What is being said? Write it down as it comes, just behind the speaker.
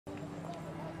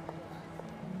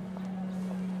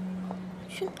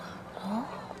去哪儿了？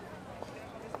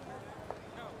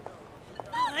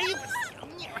哎呦，小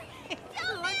鸟！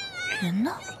人呢？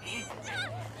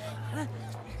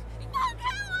放开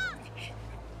我！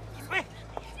喂！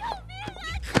救命啊！你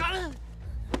看！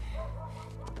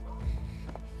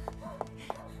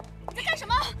你在干什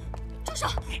么？住手！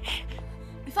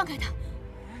你放开他！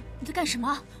你在干什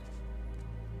么？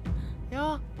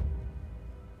哟，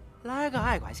来个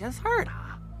爱管闲事儿的。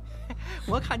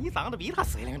我看你长得比他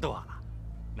水灵多了，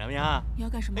怎么样？你要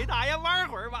干什么？陪大爷玩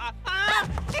会儿吧！啊！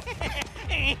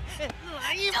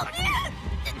来一把！救命啊！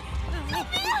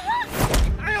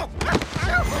哎呦！哎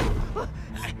呦！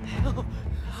哎呦！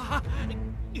啊！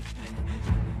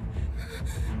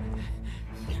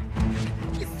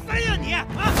你谁呀你？啊！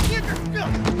你这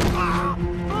啊！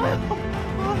哎呦！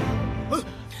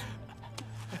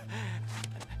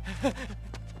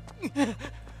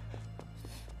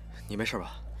你没事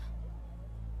吧？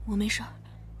我没事。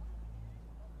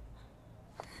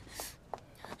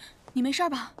你没事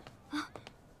吧？啊？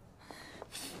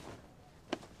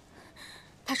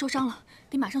他受伤了，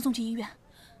得马上送去医院。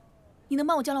你能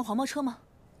帮我叫辆黄包车吗？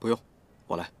不用，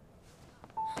我来。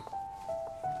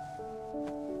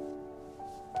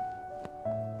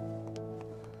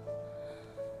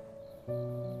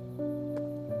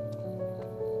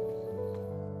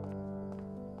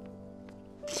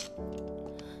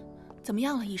怎么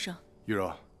样了，医生？玉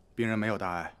柔，病人没有大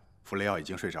碍，服了药已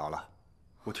经睡着了。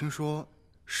我听说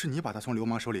是你把他从流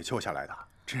氓手里救下来的，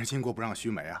真是巾帼不让须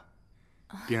眉啊！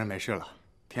病人没事了，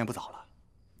天不早了，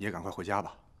你也赶快回家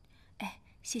吧。哎，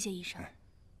谢谢医生。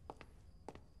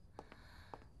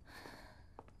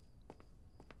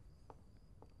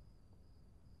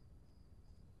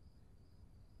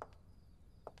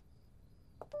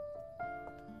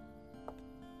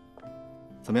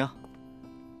怎么样？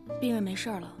病人没事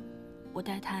了，我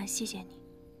代他谢谢你。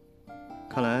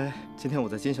看来今天我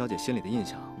在金小姐心里的印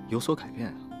象有所改变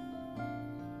啊。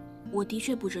我的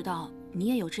确不知道你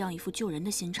也有这样一副救人的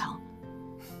心肠。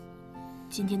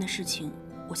今天的事情，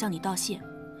我向你道谢。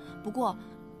不过，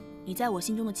你在我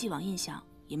心中的既往印象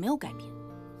也没有改变。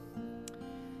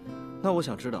那我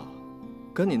想知道，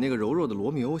跟你那个柔弱的罗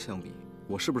密欧相比，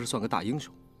我是不是算个大英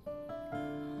雄？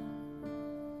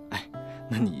哎，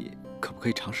那你可不可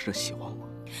以尝试着喜欢我？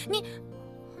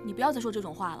你不要再说这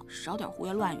种话了，少点胡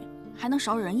言乱语，还能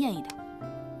少惹人厌一点。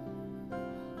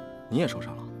你也受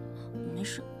伤了？没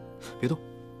事。别动。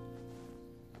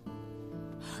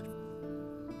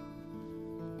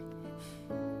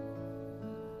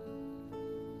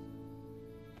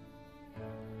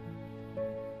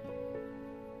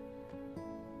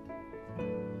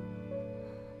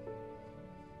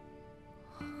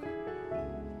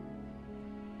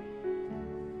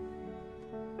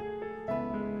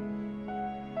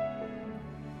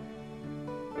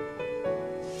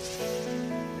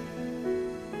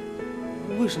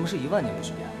为什么是10000年不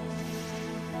许变？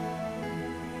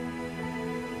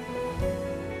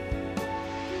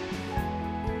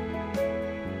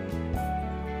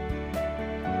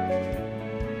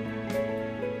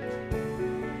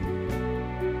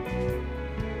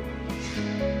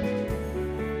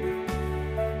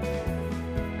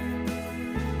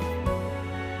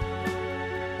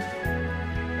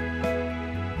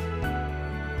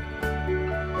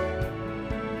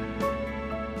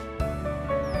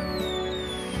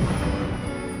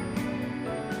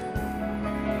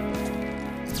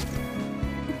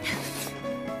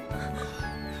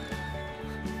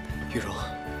玉柔，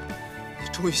你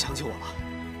终于想起我了。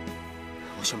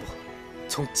我宣布，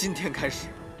从今天开始，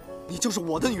你就是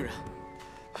我的女人。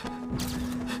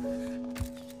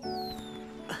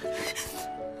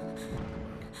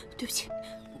对不起，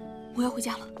我要回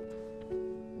家了。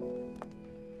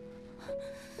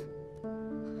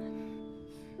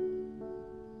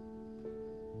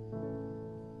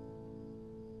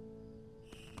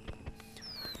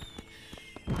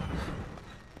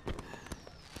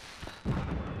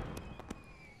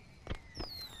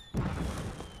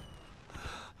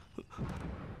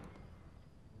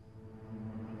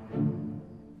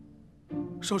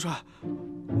少帅，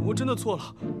我真的错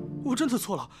了，我真的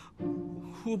错了，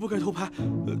我不该偷拍，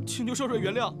请求少帅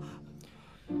原谅。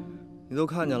你都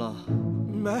看见了？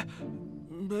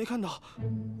没看到，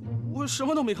我什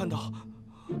么都没看到。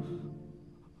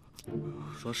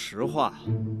说实话。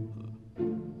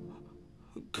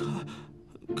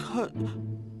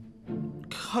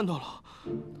看到了。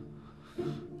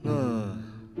那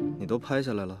你都拍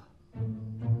下来了？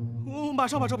我马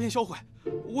上把照片销毁。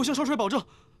我向少帅保证，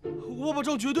我保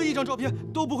证绝对1张照片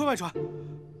都不会外传。